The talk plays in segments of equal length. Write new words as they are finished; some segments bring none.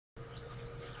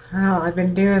Well, I've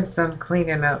been doing some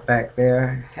cleaning up back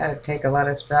there. Had to take a lot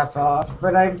of stuff off,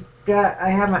 but I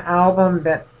have an album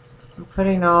that I'm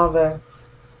putting all the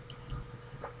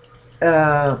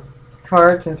uh,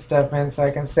 cards and stuff in so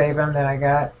I can save them that I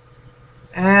got.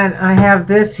 And I have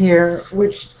this here,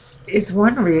 which is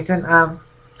one reason I'm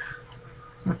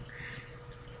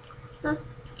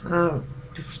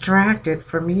distracted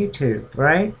from YouTube,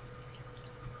 right?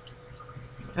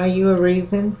 Are you a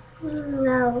reason?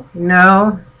 No.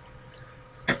 No?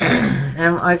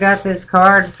 And I got this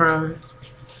card from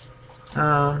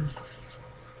um,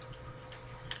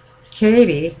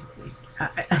 Katie.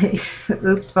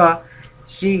 Oops, Paul.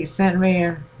 She sent me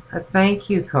a thank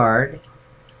you card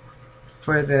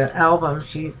for the album.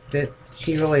 She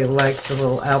really likes the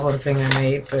little album thing I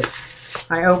made, but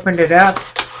I opened it up.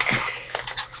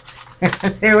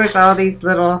 There was all these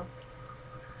little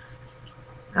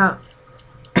uh,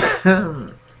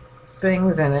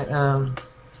 things in it.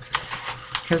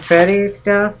 Confetti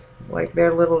stuff, like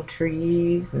they're little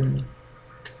trees and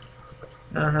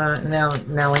Now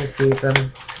Nelly sees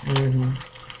them.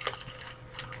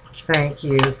 Thank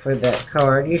you for that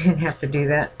card. You didn't have to do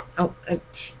that. Oh,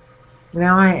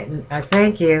 now I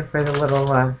thank you for the little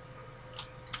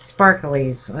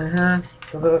sparklies.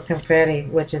 The little confetti,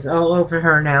 which is all over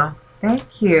her now.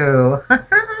 Thank you.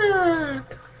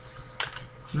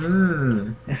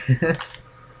 Mmm.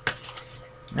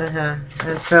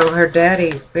 And so her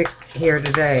daddy's sick here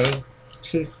today.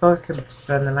 She's supposed to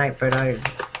spend the night, but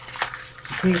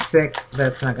if he's sick,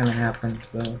 that's not going to happen.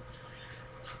 So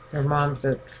her mom's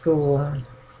at school.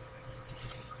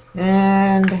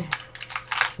 And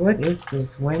what is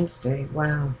this? Wednesday?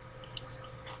 Wow.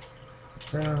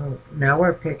 So now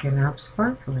we're picking up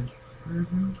sparklies.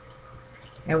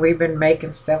 And we've been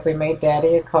making stuff. We made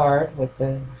Daddy a card with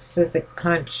the Sizzix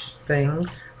punch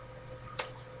things.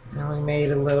 And we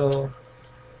made a little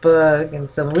bug and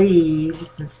some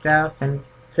leaves and stuff and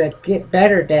said, "Get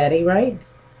better, Daddy," right?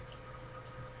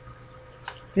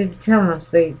 Did you tell him,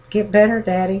 say, "Get better,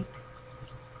 Daddy"?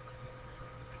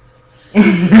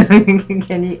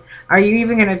 Are you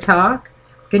even going to talk?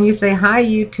 Can you say, "Hi,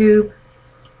 YouTube"?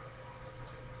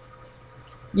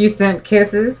 You sent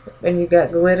kisses and you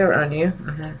got glitter on you.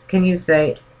 Can you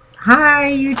say,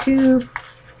 "Hi, YouTube"?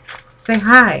 Say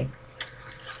hi.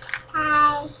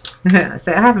 Hi.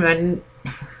 Say, I haven't.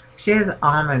 She has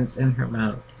almonds in her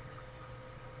mouth.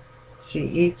 She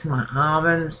eats my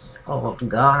almonds. Oh,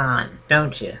 God,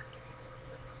 don't you?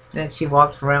 Then she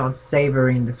walks around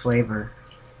savoring the flavor.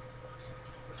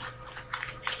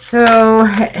 So,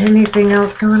 anything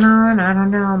else going on? I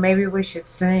don't know. Maybe we should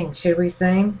sing. Should we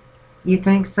sing? You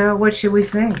think so? What should we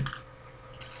sing?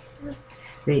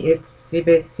 The itsy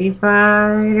bitsy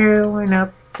spider went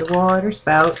up the water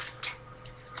spout.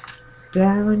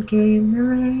 Down came the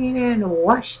rain and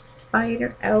washed the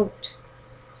spider out.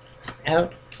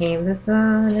 Out came the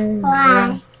sun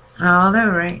and all the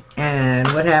rain. And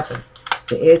what happened?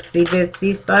 The itsy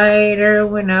bitsy spider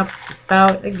went up the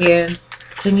spout again.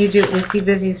 Can you do itsy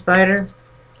bitsy spider?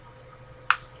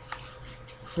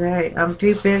 Right, I'm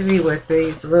too busy with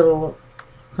these little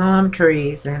palm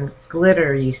trees and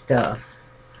glittery stuff.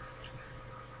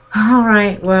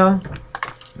 Alright, well,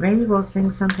 maybe we'll sing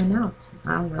something else.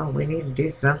 I don't know, we need to do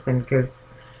something because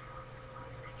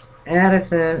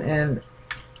Addison and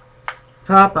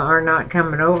Papa are not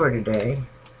coming over today.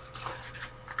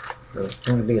 So it's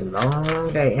going to be a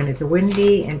long day. And it's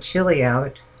windy and chilly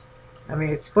out. I mean,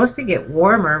 it's supposed to get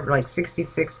warmer, like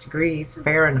 66 degrees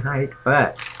Fahrenheit,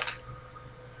 but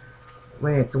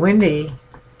when it's windy,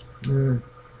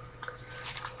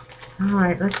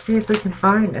 Alright, let's see if we can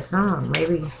find a song.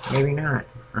 Maybe not.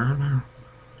 I don't know.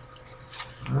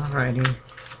 Alrighty.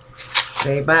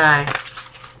 Say bye.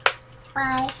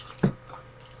 Bye.